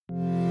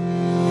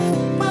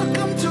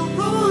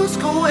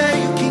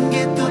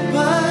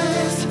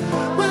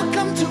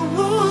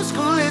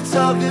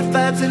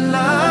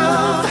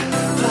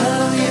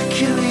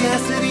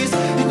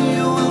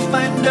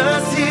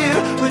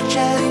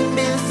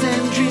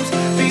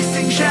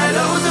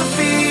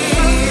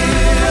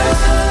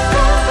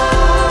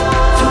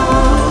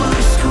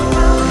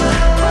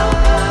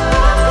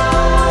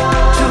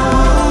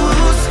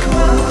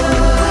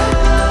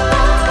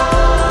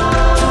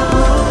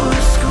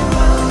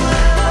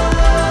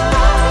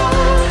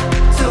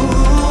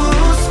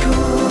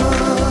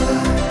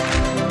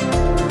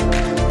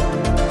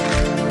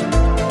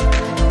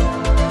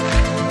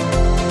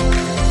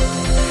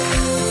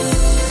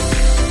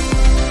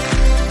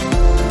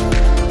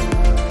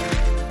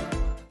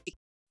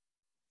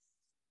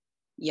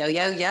Yo,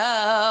 yo,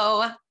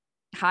 yo.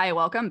 Hi,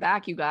 welcome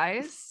back, you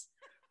guys.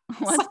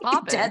 What's like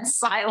poppin'? Dead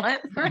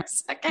silent for a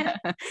second.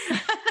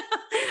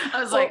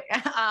 I was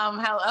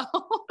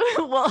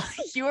hello. Well,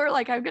 you were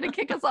like, I'm gonna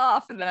kick us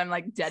off, and then I'm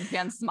like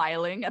deadpan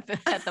smiling at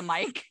the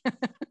mic.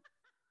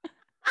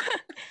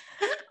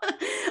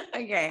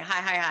 Okay.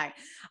 Hi.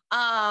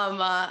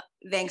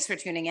 Thanks for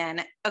tuning in.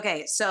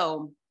 Okay,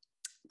 so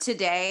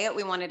today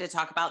we wanted to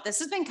talk about, this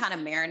has been kind of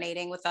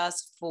marinating with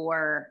us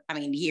for,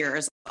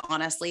 years,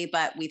 honestly,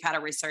 but we've had a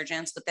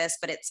resurgence with this,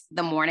 but it's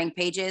the morning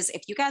pages.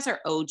 If you guys are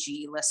OG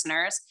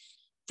listeners,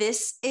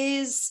 this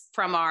is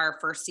from our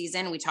first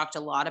season. We talked a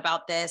lot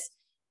about this.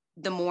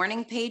 The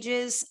morning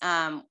pages,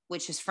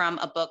 which is from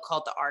a book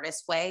called The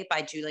Artist's Way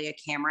by Julia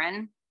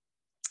Cameron.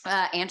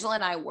 Angela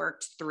and I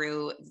worked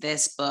through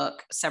this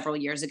book several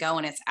years ago,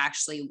 and it's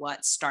actually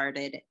what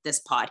started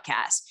this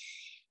podcast.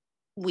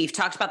 We've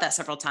talked about that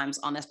several times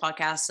on this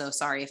podcast, so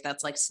sorry if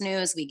that's like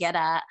snooze, we get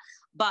it.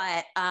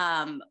 But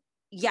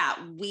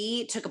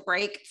we took a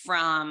break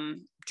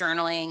from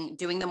journaling,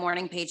 doing the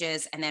morning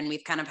pages, and then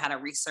we've kind of had a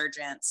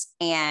resurgence.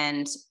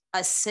 And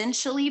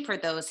essentially, for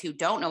those who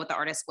don't know what The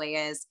Artist's Way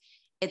is,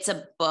 it's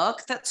a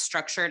book that's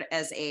structured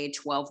as a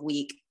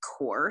 12-week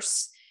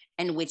course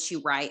in which you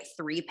write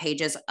 3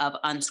 pages of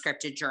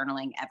unscripted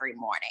journaling every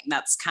morning.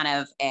 That's kind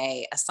of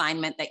a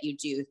assignment that you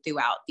do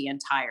throughout the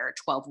entire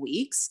 12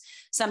 weeks.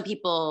 Some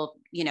people,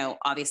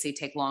 obviously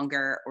take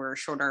longer or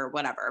shorter or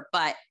whatever,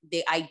 but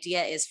the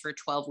idea is for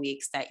 12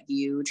 weeks that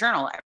you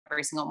journal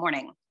every single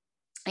morning.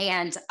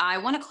 And I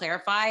want to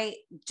clarify,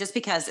 just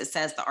because it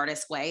says The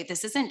Artist's Way,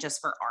 this isn't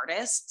just for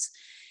artists.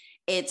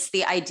 It's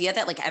the idea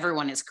that like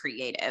everyone is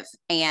creative,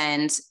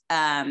 and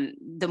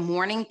the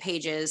morning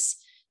pages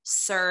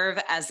serve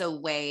as a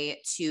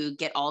way to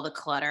get all the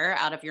clutter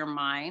out of your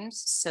mind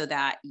so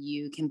that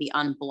you can be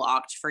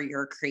unblocked for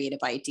your creative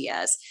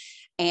ideas.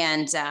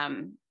 And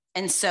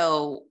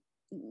so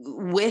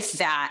with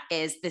that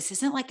this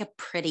isn't like a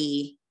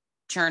pretty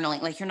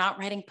journaling, like you're not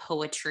writing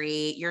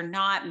poetry, you're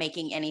not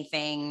making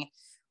anything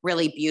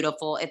really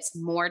beautiful. It's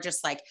more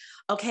just like,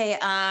 okay,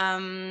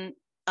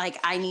 like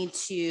I need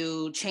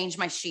to change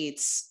my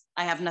sheets.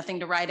 I have nothing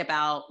to write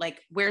about.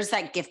 Like, where's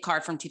that gift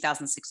card from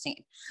 2016?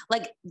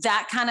 Like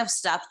that kind of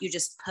stuff you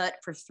just put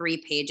for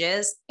 3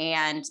 pages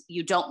and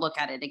you don't look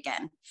at it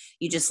again.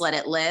 You just let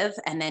it live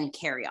and then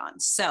carry on.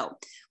 So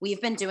we've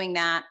been doing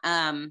that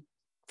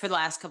for the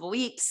last couple of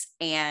weeks,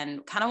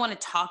 and kind of want to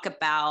talk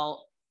about,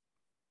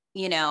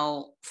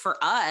 for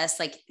us,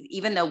 like,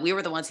 even though we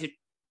were the ones who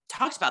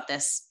talked about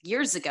this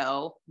years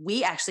ago,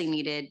 we actually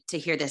needed to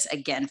hear this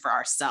again for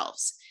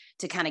ourselves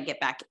to kind of get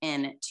back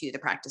into the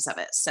practice of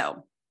it.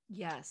 So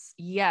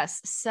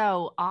Yes.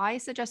 So I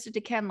suggested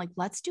to Ken, like,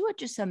 let's do it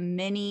just a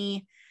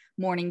mini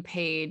morning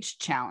page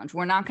challenge.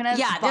 We're not going to,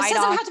 this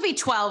doesn't have to be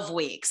 12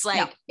 weeks.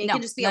 Like it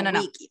can just be a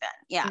week even.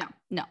 Yeah.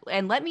 No.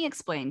 And let me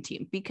explain to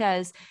you,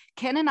 because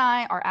Ken and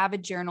I are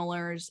avid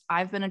journalers.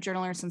 I've been a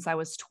journaler since I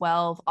was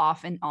 12,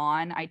 off and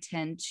on. I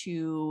tend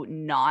to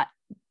not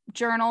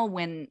journal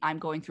when I'm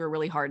going through a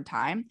really hard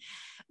time,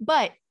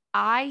 but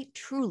I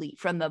truly,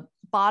 from the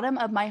bottom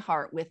of my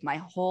heart, with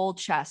my whole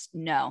chest,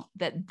 know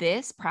that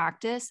this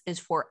practice is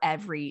for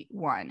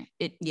everyone.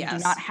 You do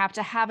not have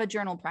to have a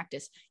journal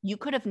practice. You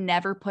could have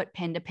never put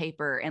pen to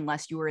paper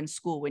unless you were in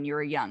school when you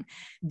were young.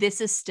 This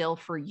is still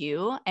for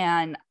you.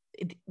 And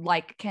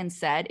like Ken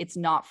said, it's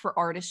not for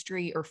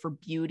artistry or for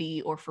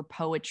beauty or for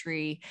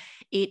poetry.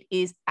 It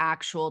is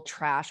actual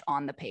trash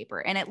on the paper.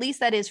 And at least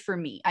that is for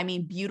me. I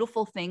mean,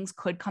 beautiful things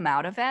could come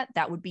out of it.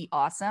 That would be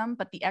awesome.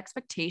 But the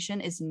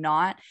expectation is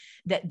not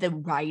that the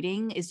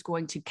writing is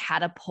going to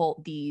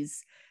catapult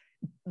these,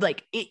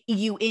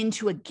 you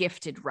into a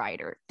gifted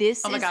writer.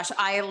 Oh my gosh.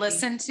 I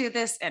listened to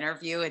this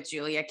interview with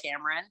Julia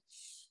Cameron.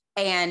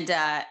 And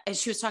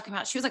she was talking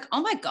about, she was like,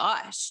 oh my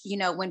gosh,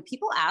 when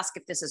people ask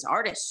if this is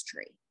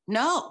artistry,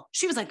 no,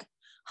 she was like,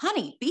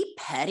 honey, be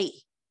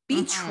petty,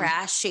 be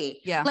trashy,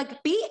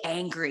 like be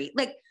angry,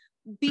 like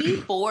be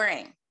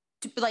boring,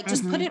 like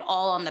just put it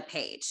all on the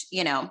page,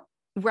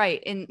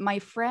 Right. And my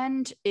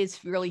friend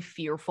is really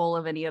fearful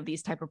of any of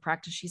these type of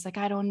practice. She's like,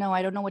 I don't know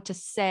what to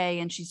say.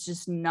 And she's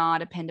just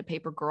not a pen to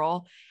paper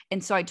girl.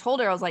 And so I told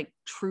her, I was like,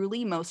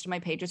 truly, most of my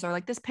pages are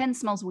like, this pen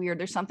smells weird.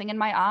 There's something in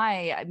my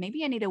eye.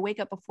 Maybe I need to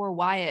wake up before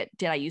Wyatt.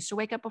 Did I used to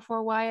wake up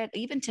before Wyatt?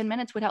 Even 10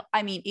 minutes would help.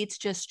 I mean, it's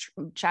just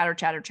chatter.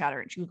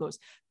 And she goes,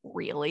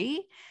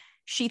 really?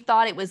 She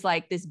thought it was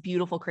like this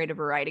beautiful creative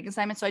writing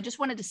assignment. So I just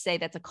wanted to say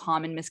that's a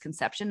common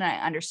misconception. And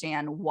I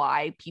understand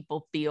why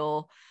people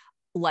feel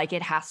like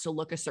it has to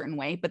look a certain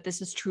way, but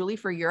this is truly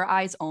for your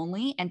eyes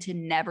only and to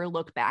never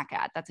look back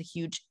at. That's a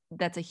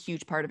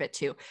huge part of it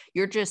too.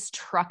 You're just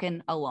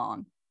trucking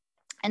along.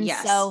 And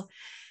so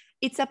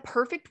it's a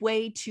perfect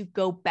way to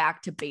go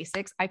back to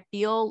basics. I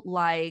feel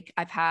like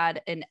I've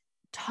had an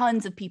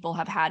tons of people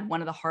have had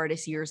one of the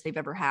hardest years they've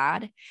ever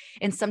had.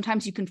 And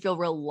sometimes you can feel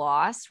real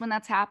lost when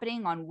that's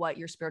happening on what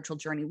your spiritual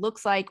journey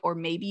looks like. Or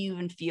maybe you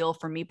even feel,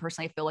 for me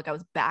personally, I feel like I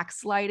was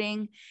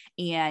backsliding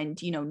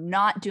and, you know,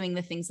 not doing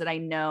the things that I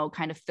know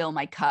kind of fill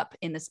my cup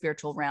in the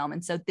spiritual realm.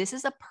 And so this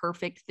is a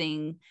perfect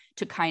thing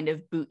to kind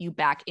of boot you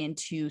back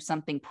into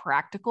something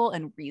practical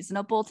and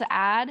reasonable to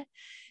add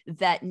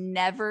that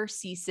never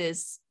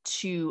ceases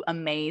to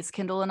amaze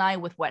Kendall and I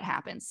with what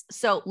happens.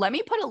 So let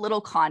me put a little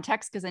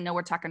context, because I know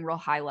we're talking real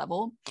high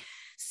level.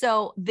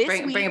 So this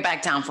bring it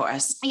back down for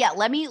us. Yeah,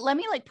 let me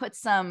like put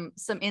some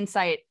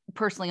insight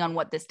personally on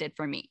what this did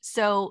for me.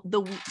 So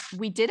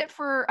we did it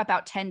for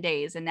about 10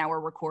 days and now we're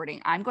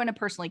recording. I'm going to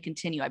personally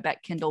continue. I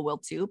bet Kendall will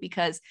too,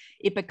 because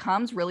it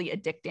becomes really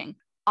addicting.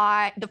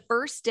 The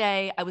first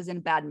day I was in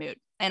a bad mood.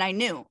 And I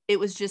knew it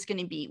was just going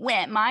to be,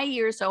 went my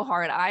year so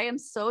hard. I am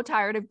so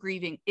tired of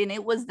grieving. And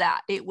it was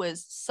that. It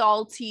was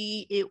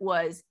salty. It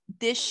was,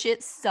 this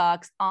shit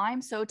sucks.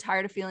 I'm so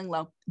tired of feeling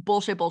low.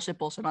 Bullshit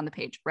on the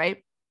page,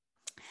 right?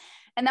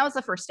 And that was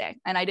the first day.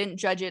 And I didn't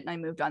judge it and I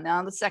moved on.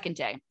 Now the second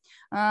day,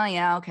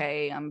 yeah,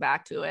 okay, I'm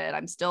back to it.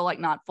 I'm still like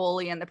not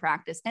fully in the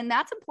practice. And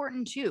that's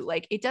important too.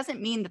 Like, it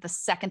doesn't mean that the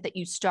second that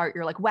you start,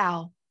 you're like,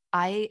 wow,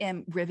 I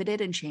am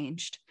riveted and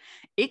changed.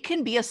 It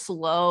can be a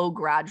slow,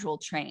 gradual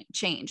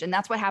change. And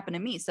that's what happened to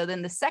me. So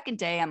then the second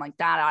day, I'm like,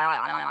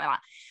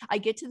 I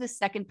get to the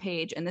second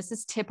page, and this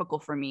is typical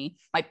for me.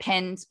 My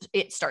pen,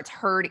 it starts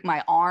hurting.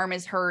 My arm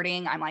is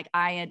hurting. I'm like,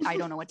 I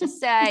don't know what to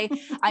say.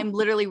 I'm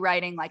literally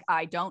writing like,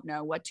 I don't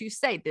know what to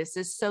say. This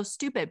is so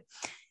stupid.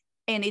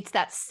 And it's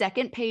that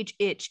second page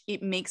itch.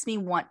 It makes me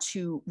want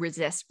to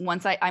resist.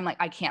 Once I'm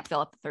like, I can't fill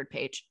up the third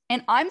page.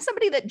 And I'm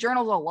somebody that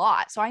journals a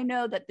lot. So I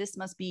know that this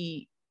must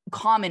be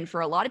common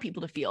for a lot of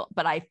people to feel,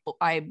 but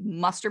I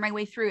muster my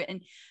way through it.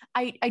 And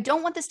I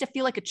don't want this to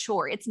feel like a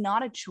chore. It's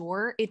not a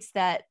chore. It's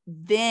that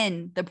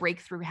then the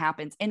breakthrough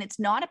happens. And it's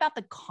not about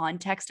the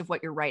context of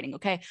what you're writing.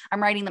 Okay.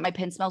 I'm writing that my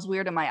pen smells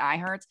weird and my eye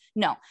hurts.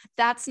 No,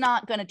 that's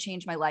not going to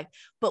change my life.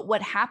 But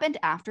what happened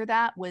after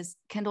that was,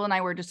 Kendall and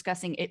I were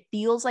discussing, it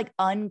feels like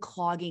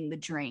unclogging the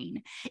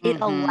drain. It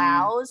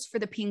allows for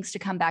the pings to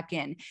come back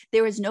in.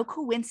 There is no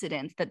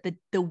coincidence that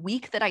the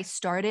week that I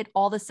started,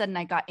 all of a sudden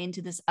I got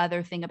into this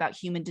other thing about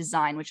human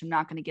design, which I'm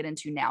not going to get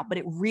into now, but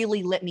it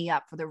really lit me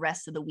up for the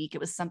rest of the week. It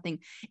was something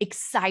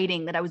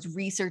exciting that I was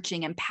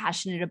researching and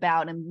passionate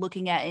about and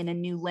looking at in a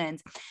new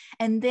lens.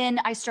 And then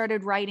I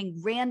started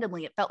writing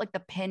randomly. It felt like the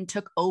pen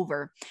took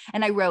over.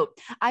 And I wrote,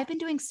 I've been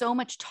doing so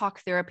much talk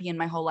therapy in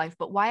my whole life,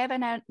 but why have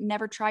I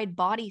never tried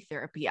body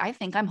therapy? I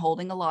think I'm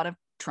holding a lot of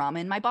trauma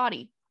in my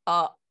body.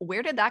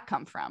 Where did that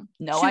come from?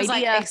 No idea.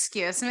 Like,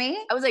 excuse me?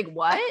 I was like,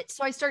 what?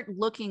 So I started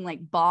looking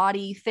like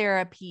body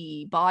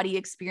therapy, body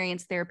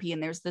experience therapy.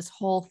 And there's this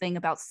whole thing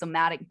about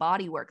somatic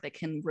body work that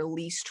can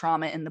release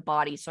trauma in the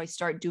body. So I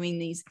start doing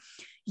these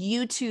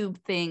YouTube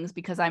things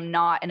because I'm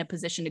not in a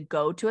position to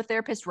go to a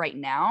therapist right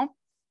now.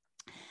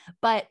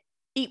 But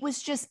it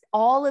was just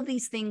all of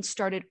these things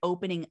started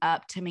opening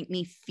up to make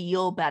me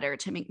feel better,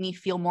 to make me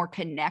feel more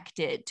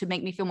connected, to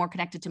make me feel more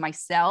connected to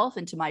myself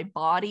and to my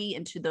body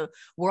and to the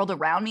world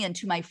around me and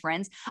to my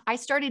friends. I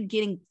started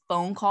getting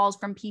phone calls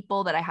from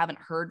people that I haven't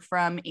heard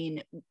from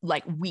in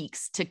like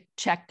weeks to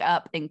check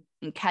up and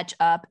catch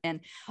up. And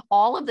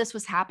all of this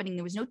was happening.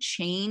 There was no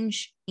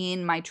change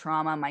in my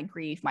trauma, my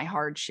grief, my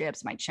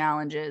hardships, my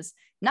challenges,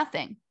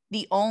 nothing.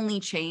 The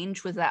only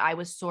change was that I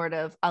was sort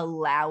of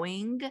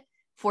allowing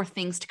for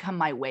things to come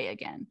my way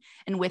again.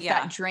 And with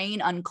that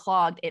drain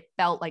unclogged, it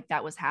felt like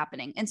that was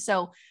happening. And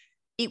so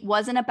it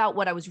wasn't about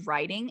what I was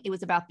writing. It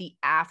was about the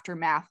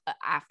aftermath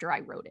after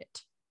I wrote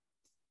it.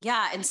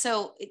 Yeah. And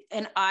so,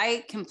 and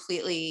I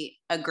completely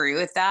agree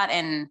with that.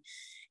 And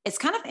it's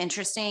kind of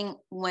interesting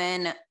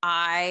when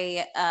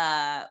I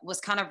was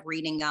kind of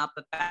reading up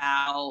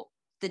about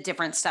the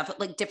different stuff,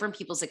 like different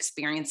people's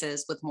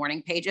experiences with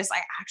morning pages.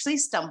 I actually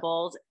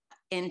stumbled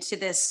into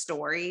this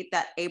story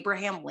that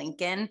Abraham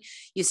Lincoln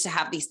used to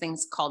have these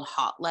things called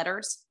hot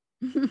letters.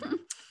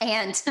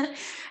 And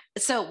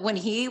so when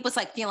he was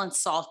like feeling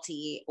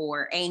salty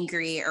or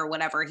angry or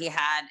whatever, he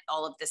had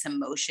all of this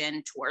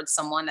emotion towards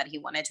someone that he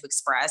wanted to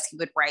express. He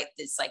would write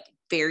this like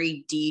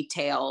very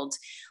detailed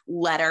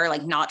letter,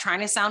 like not trying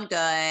to sound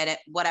good,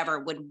 whatever,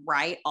 would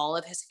write all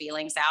of his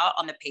feelings out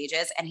on the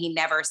pages, and he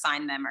never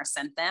signed them or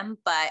sent them.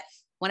 But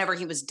whenever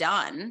he was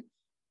done,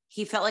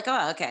 he felt like,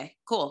 oh, okay,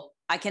 cool.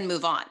 I can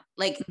move on.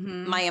 Like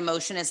my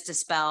emotion is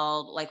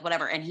dispelled, like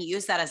whatever. And he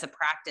used that as a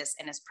practice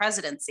in his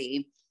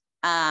presidency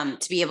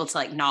to be able to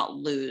like not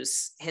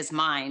lose his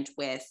mind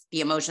with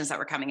the emotions that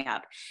were coming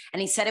up. And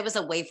he said it was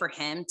a way for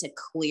him to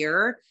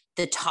clear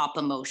the top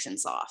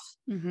emotions off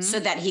so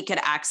that he could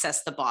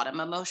access the bottom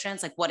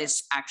emotions, like what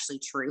is actually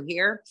true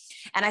here.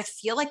 And I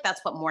feel like that's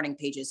what morning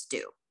pages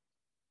do.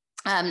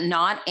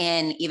 Not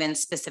in even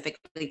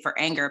specifically for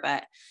anger,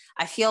 but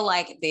I feel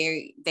like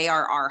they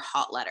are our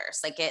hot letters.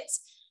 Like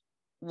it's,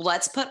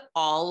 let's put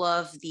all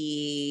of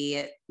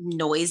the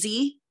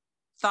noisy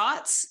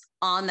thoughts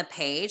on the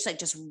page, like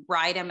just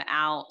write them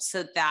out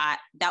so that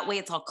way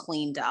it's all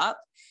cleaned up.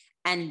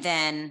 And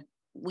then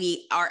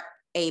we are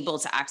able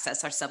to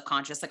access our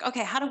subconscious. Like,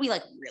 okay, how do we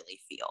like really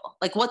feel?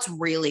 Like what's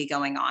really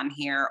going on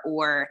here?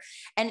 Or,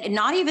 and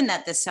not even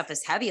that this stuff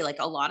is heavy, like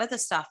a lot of the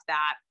stuff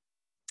that,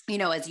 you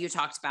know, as you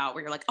talked about,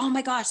 where you're like, oh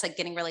my gosh, like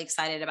getting really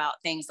excited about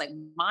things, like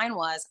mine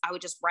was, I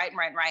would just write and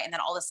write and write. And then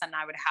all of a sudden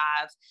I would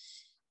have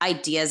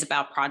ideas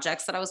about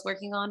projects that I was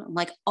working on. I'm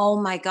like,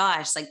 oh my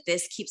gosh, like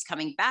this keeps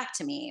coming back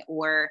to me,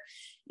 or,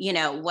 you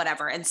know,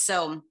 whatever. And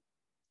so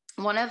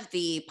one of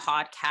the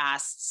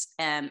podcasts,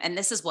 and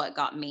this is what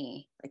got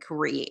me like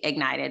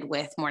reignited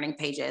with morning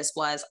pages,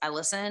 was I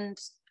listened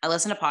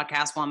to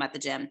podcasts while I'm at the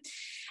gym,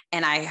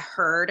 and I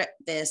heard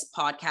this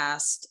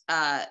podcast.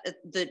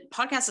 The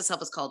podcast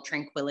itself is called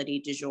Tranquility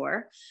du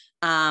Jour,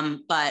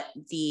 but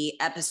the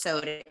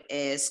episode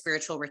is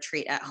Spiritual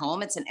Retreat at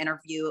Home. It's an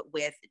interview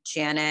with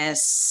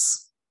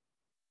Janice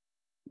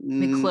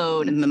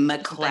McLeod.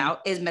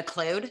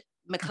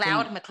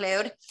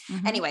 McLeod.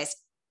 Anyways,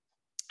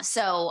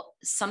 so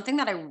something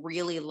that I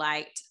really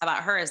liked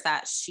about her is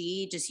that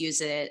she just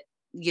uses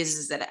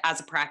it as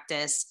a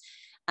practice.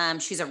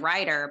 She's a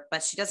writer,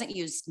 but she doesn't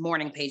use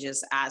morning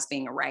pages as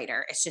being a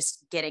writer. It's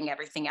just getting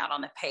everything out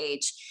on the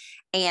page.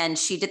 And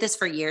she did this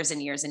for years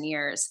and years and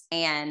years.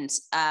 And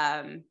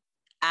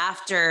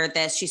after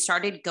this, she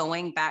started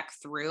going back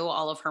through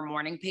all of her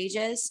morning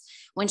pages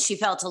when she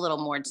felt a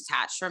little more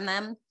detached from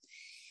them,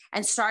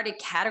 and started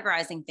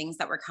categorizing things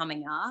that were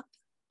coming up,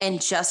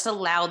 and just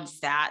allowed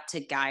that to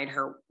guide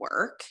her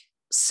work.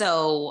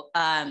 So,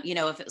 you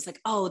know, if it was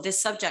like, oh,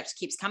 this subject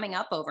keeps coming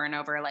up over and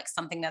over, like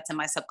something that's in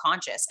my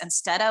subconscious,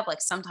 instead of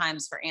like,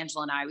 sometimes for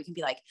Angela and I, we can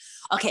be like,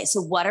 okay,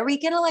 so what are we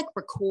going to like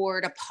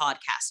record a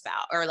podcast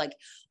about? Or like,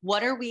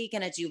 what are we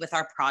going to do with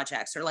our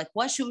projects? Or like,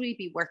 what should we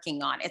be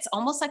working on? It's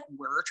almost like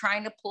we're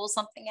trying to pull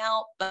something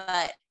out,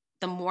 but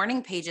the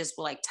morning pages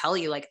will like tell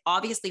you, like,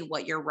 obviously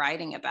what you're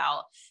writing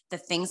about, the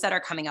things that are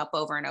coming up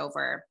over and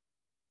over,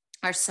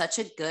 are such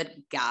a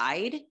good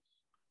guide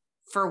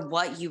for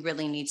what you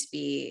really need to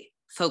be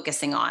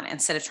focusing on,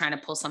 instead of trying to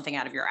pull something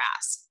out of your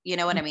ass. You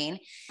know what I mean?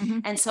 Mm-hmm.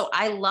 And so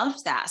I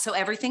loved that. So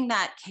everything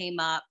that came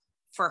up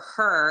for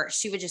her,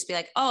 she would just be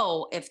like,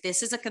 oh, if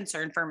this is a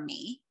concern for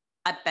me,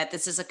 I bet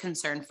this is a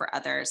concern for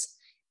others.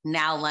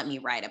 Now let me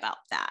write about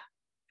that.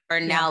 Or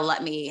now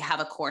let me have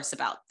a course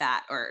about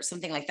that, or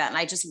something like that. And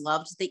I just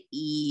loved the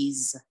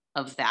ease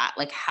of that.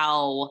 Like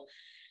how,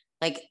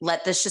 like,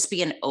 let this just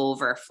be an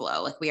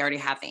overflow. Like we already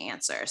have the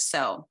answer.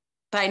 So,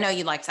 but I know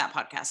you liked that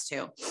podcast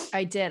too.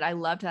 I did. I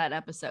loved that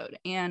episode.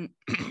 And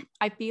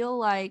I feel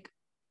like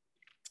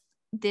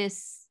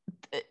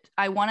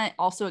I want to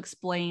also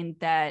explain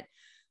that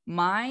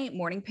my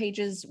morning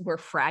pages were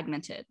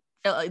fragmented.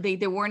 They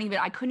weren't even,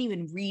 I couldn't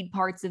even read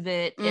parts of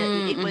it.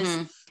 It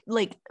was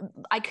like,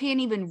 I can't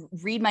even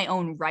read my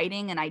own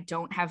writing, and I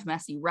don't have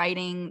messy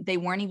writing. They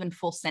weren't even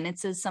full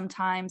sentences.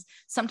 Sometimes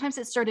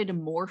it started to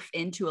morph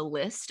into a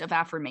list of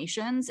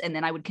affirmations, and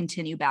then I would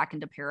continue back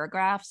into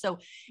paragraphs. So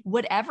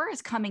whatever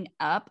is coming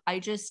up, I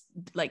just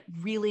like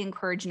really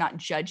encourage not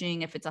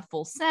judging if it's a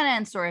full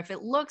sentence, or if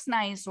it looks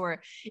nice,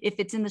 or if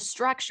it's in the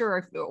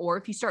structure, or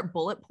if you start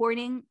bullet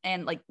pointing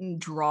and like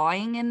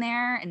drawing in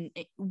there, and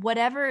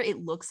whatever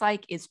it looks like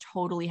is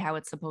totally how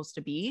it's supposed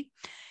to be.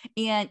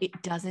 And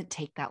it doesn't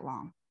take that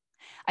long.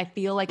 I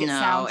feel like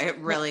it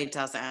really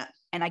doesn't.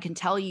 And I can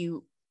tell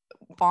you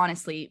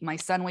honestly, my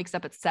son wakes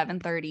up at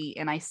 7:30,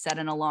 and I set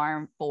an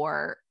alarm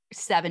for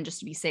 7 just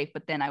to be safe.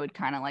 But then I would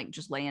kind of like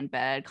just lay in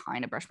bed,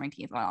 kind of brush my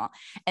teeth,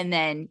 and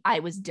then I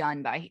was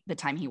done by the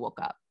time he woke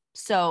up.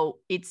 So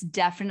it's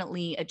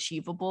definitely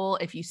achievable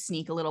if you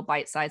sneak a little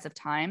bite size of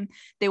time.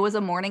 There was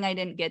a morning I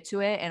didn't get to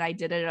it, and I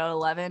did it at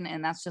 11,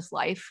 and that's just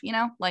life, you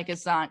know, like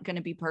it's not going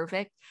to be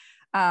perfect.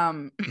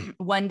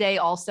 One day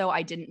also,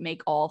 I didn't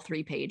make all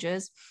 3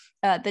 pages.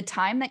 The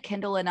time that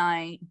Kendall and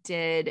I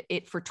did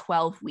it for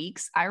 12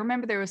 weeks, I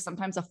remember there was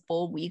sometimes a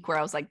full week where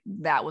I was like,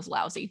 that was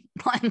lousy.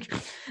 Like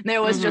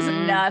there was just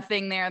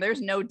nothing there. There's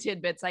no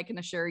tidbits, I can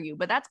assure you,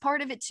 but that's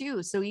part of it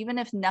too. So even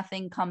if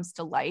nothing comes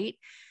to light,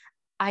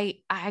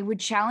 I would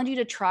challenge you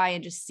to try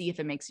and just see if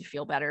it makes you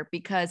feel better,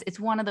 because it's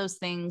one of those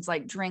things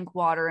like drink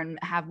water and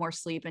have more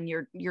sleep, and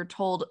you're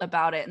told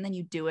about it, and then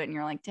you do it and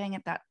you're like, dang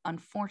it, that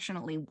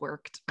unfortunately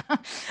worked.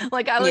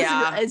 Like I was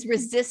as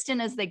resistant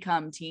as they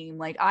come, team.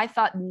 Like I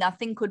thought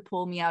nothing could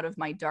pull me out of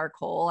my dark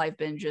hole. I've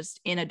been just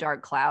in a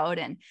dark cloud,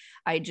 and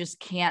I just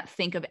can't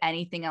think of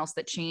anything else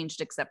that changed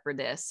except for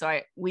this. So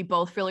we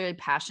both feel really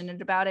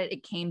passionate about it.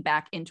 It came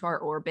back into our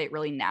orbit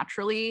really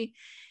naturally.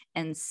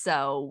 And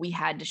so we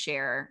had to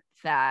share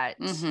that.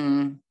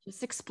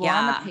 Just explore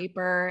on the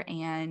paper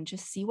and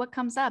just see what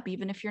comes up,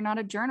 even if you're not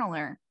a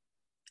journaler.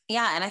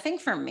 Yeah. And I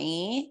think for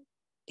me,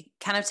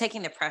 kind of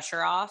taking the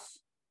pressure off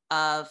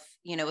of,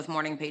 you know, with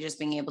morning pages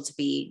being able to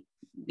be,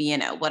 you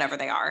know, whatever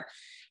they are,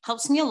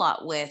 helps me a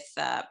lot with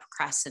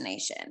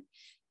procrastination.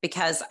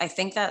 Because I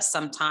think that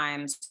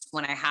sometimes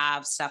when I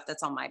have stuff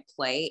that's on my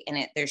plate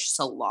and there's just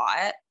a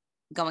lot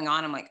going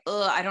on, I'm like,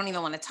 oh, I don't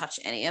even want to touch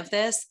any of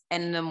this.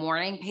 And the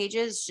morning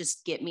pages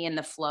just get me in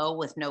the flow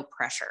with no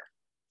pressure.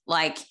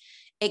 Like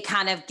it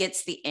kind of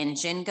gets the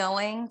engine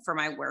going for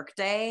my work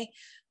day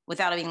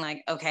without being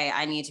like, okay,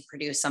 I need to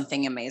produce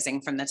something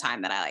amazing from the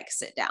time that I like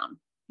sit down.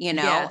 You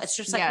know, Yes, it's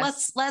just like,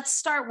 yes. let's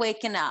start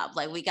waking up.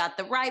 Like we got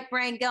the right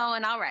brain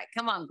going. All right,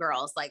 come on,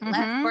 girls. Like left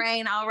Mm-hmm.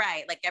 brain. All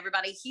right. Like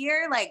everybody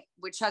here, like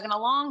we're chugging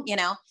along, you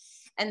know?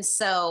 And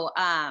so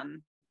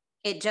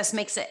it just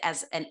makes it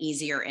as an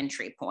easier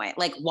entry point,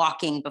 like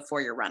walking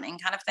before you're running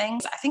kind of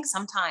things. I think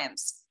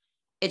sometimes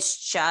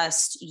it's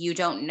just you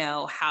don't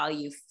know how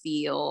you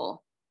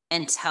feel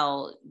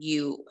until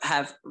you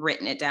have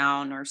written it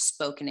down or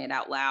spoken it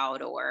out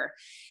loud. Or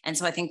and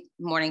so I think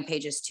morning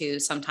pages too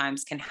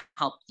sometimes can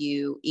help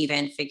you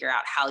even figure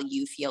out how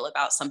you feel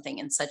about something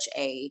in such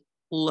a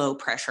low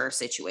pressure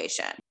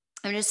situation.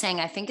 I'm just saying,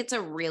 I think it's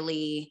a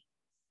really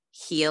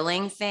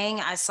healing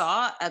thing. I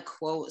saw a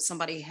quote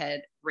somebody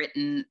had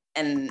written,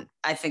 and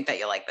I think that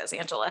you'll like this,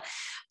 Angela,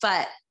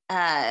 but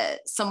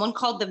someone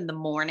called them the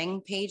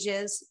morning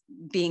pages,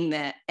 being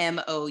the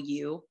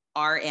MOURNING.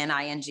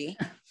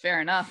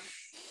 Fair enough.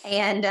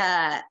 And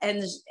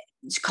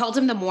called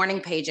them the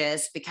morning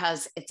pages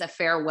because it's a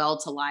farewell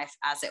to life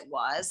as it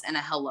was and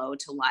a hello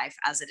to life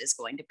as it is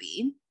going to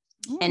be.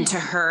 And to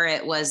her,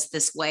 it was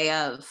this way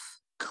of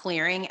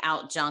clearing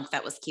out junk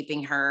that was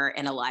keeping her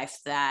in a life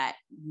that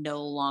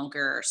no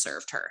longer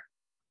served her.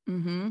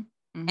 Mm-hmm.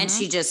 Mm-hmm. And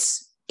she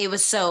just, it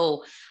was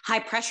so high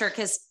pressure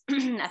because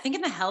I think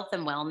in the health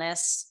and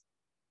wellness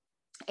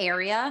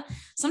area,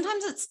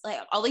 sometimes it's like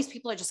all these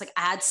people are just like,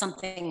 add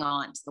something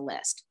on to the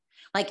list.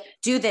 Like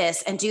do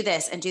this and do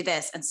this and do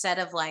this instead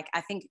of like,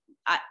 I think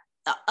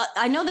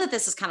I know that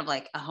this is kind of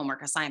like a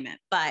homework assignment,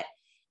 but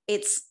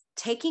it's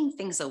taking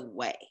things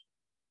away.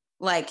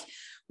 Like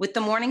with the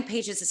morning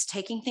pages, it's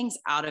taking things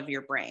out of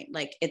your brain.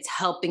 Like it's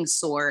helping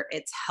sort,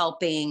 it's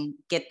helping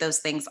get those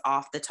things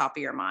off the top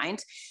of your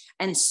mind.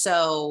 And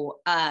so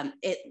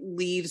it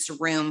leaves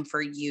room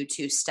for you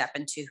to step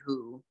into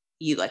who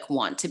you like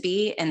want to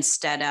be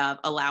instead of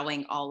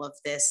allowing all of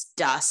this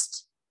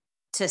dust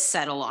to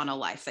settle on a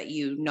life that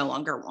you no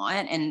longer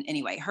want. And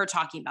anyway, her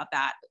talking about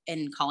that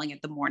and calling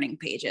it the morning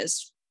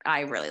pages, I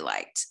really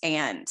liked.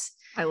 And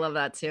I love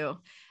that too.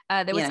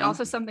 There was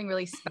also something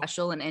really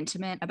special and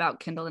intimate about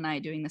Kendall and I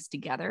doing this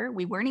together.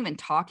 We weren't even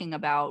talking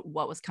about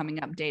what was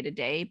coming up day to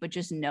day, but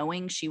just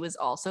knowing she was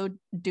also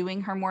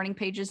doing her morning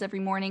pages every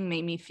morning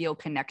made me feel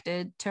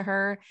connected to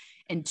her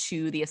and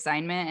to the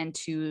assignment and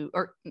to,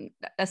 or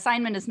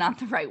assignment is not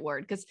the right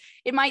word because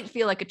it might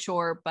feel like a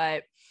chore,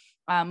 but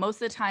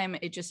most of the time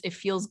it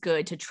feels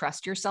good to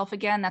trust yourself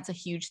again. That's a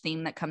huge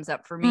theme that comes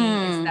up for me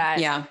is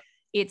that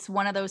it's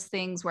one of those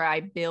things where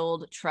I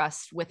build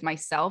trust with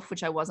myself,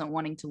 which I wasn't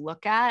wanting to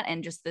look at.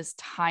 And just this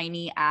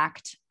tiny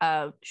act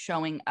of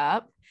showing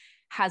up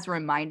has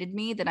reminded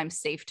me that I'm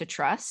safe to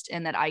trust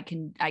and that I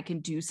can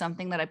do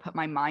something that I put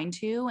my mind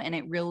to. And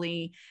it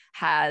really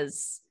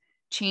has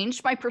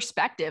changed my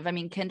perspective. I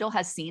mean, Kendall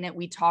has seen it.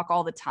 We talk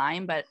all the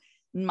time, but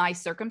my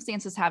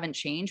circumstances haven't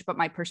changed, but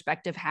my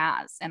perspective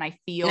has. And I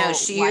feel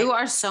you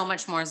are so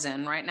much more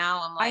zen right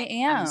now. I'm like,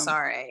 I'm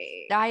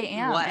sorry. I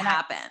am. What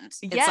happened?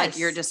 It's like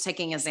you're just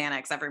taking a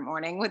Xanax every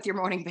morning with your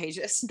morning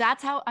pages.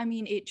 That's how, I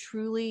mean, it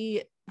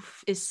truly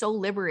is so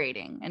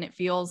liberating. And it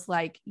feels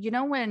like, you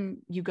know, when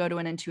you go to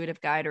an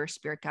intuitive guide or a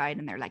spirit guide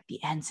and they're like,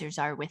 the answers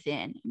are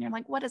within. And you're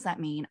like, what does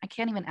that mean? I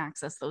can't even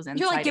access those inside.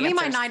 You're like, give me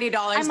my $90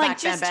 I'm like,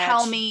 just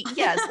tell me.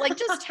 Yes. Like,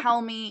 just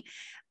tell me.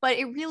 But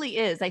it really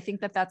is. I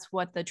think that that's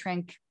what the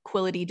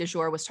tranquility du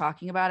jour was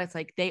talking about. It's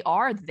like, they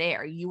are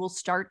there. You will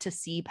start to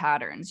see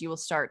patterns. You will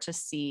start to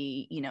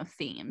see, you know,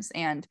 themes.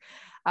 And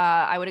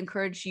I would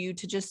encourage you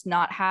to just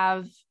not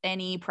have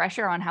any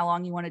pressure on how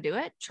long you want to do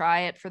it.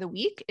 Try it for the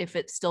week. If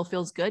it still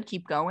feels good,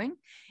 keep going.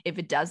 If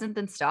it doesn't,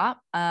 then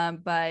stop.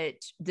 But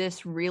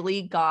this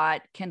really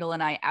got Kendall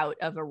and I out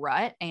of a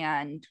rut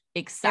and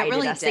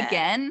excited us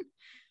again.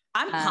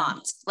 I'm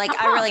pumped. Like,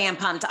 I really am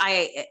pumped.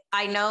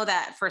 I know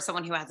that for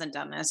someone who hasn't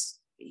done this,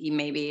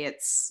 maybe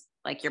it's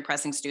like you're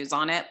pressing stews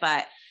on it,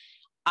 but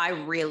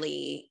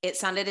it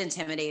sounded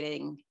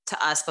intimidating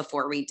to us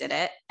before we did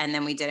it. And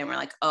then we did it and we're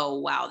like, oh,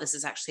 wow, this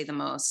is actually the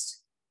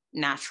most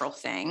natural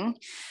thing.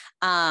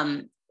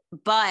 But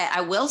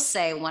I will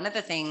say one of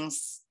the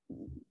things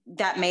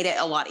that made it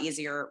a lot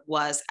easier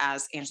was,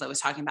 as Angela was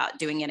talking about,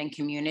 doing it in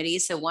community.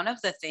 So one of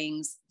the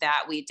things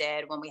that we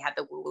did when we had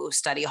the Woo Woo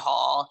Study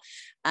Hall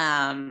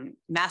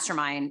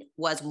mastermind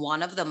was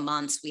one of the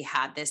months we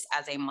had this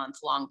as a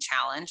month-long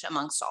challenge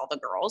amongst all the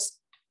girls.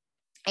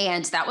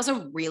 And that was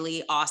a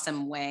really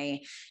awesome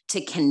way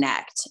to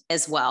connect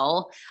as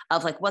well,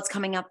 of like, what's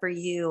coming up for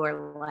you,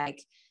 or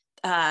like,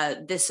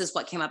 this is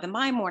what came up in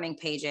my morning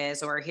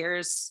pages, or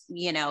here's,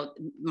 you know,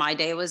 my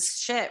day was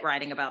shit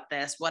writing about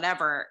this,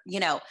 whatever, you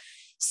know.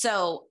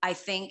 So I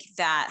think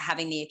that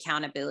having the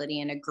accountability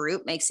in a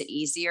group makes it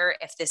easier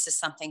if this is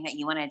something that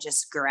you want to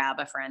just grab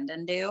a friend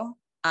and do,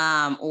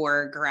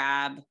 or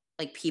grab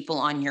like people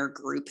on your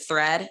group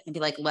thread and be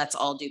like, let's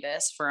all do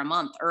this for a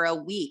month or a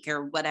week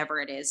or whatever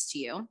it is to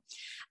you.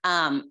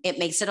 It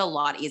makes it a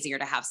lot easier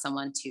to have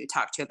someone to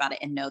talk to about it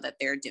and know that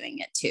they're doing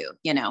it too,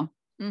 you know?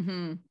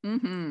 Mm-hmm.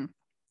 Mm-hmm.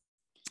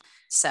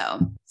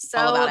 So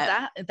all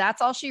about it.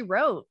 That's all she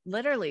wrote,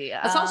 literally.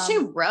 That's all she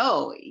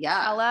wrote.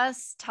 Yeah.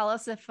 Tell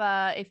us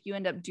if you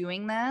end up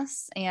doing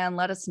this, and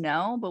let us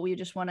know. But we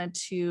just wanted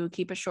to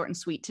keep it short and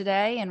sweet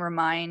today and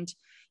remind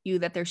you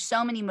that there's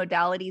so many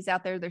modalities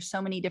out there. There's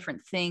so many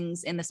different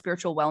things in the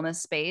spiritual wellness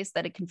space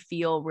that it can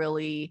feel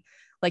really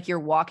like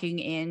you're walking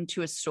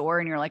into a store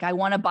and you're like, I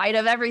want a bite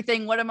of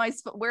everything. Where am I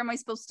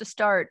supposed to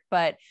start?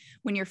 But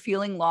when you're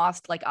feeling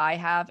lost, like I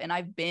have, and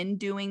I've been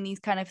doing these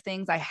kind of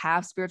things, I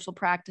have spiritual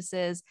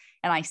practices,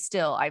 and I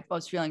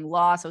was feeling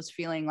lost. I was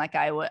feeling like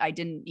I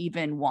didn't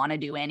even want to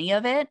do any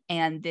of it.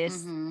 And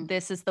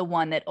this is the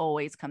one that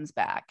always comes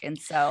back. And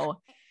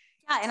so,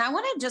 yeah. And I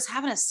want to just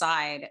have an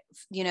aside,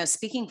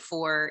 speaking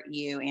for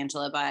you,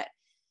 Angela, but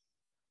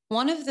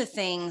one of the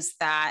things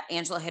that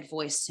Angela had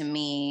voiced to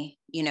me,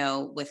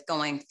 with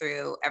going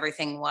through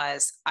everything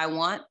was, I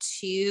want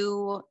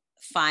to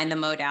find the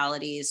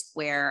modalities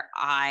where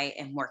I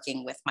am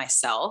working with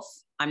myself.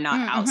 I'm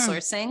not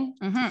outsourcing.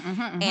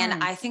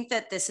 And I think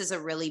that this is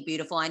a really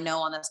beautiful, I know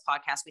on this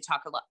podcast, we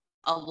talk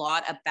a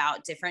lot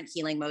about different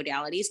healing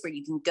modalities where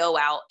you can go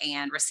out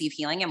and receive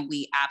healing. And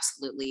we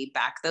absolutely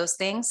back those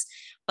things.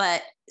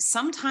 But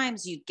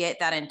sometimes you get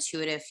that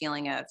intuitive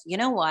feeling of, you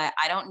know what,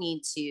 I don't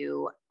need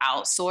to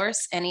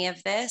outsource any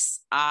of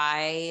this.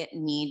 I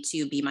need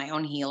to be my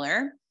own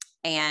healer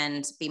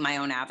and be my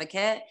own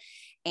advocate.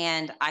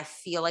 And I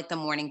feel like the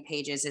Morning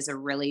Pages is a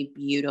really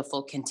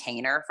beautiful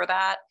container for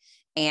that.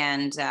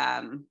 And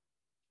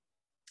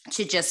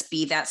to just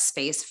be that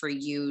space for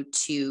you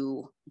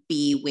to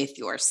be with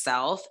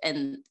yourself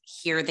and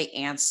hear the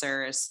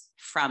answers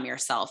from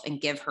yourself and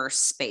give her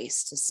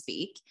space to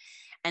speak.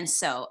 And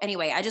so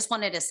anyway, I just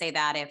wanted to say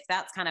that if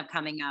that's kind of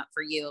coming up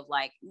for you of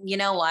like, you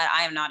know what,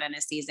 I am not in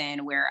a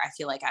season where I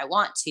feel like I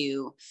want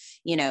to,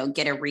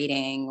 get a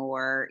reading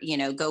or,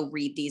 go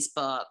read these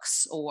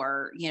books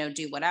or,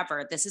 do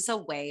whatever. This is a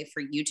way for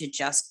you to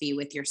just be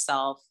with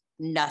yourself.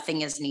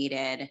 Nothing is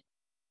needed.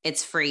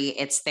 It's free.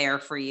 It's there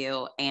for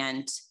you.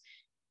 And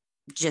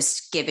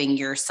just giving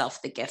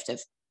yourself the gift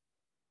of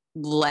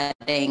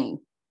letting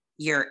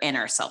your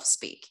inner self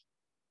speak.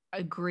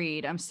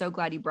 Agreed. I'm so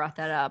glad you brought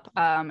that up.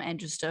 And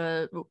just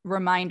a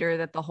reminder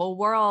that the whole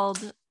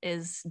world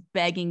is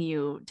begging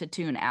you to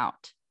tune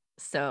out.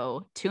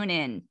 So tune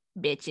in,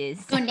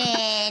 bitches. Tune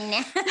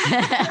in.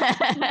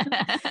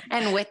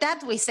 And with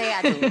that, we say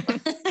adieu.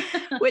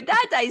 With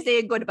that, I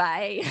say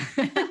goodbye.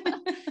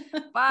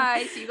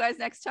 Bye. See you guys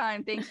next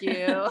time. Thank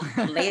you.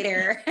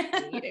 Later.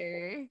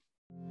 Later.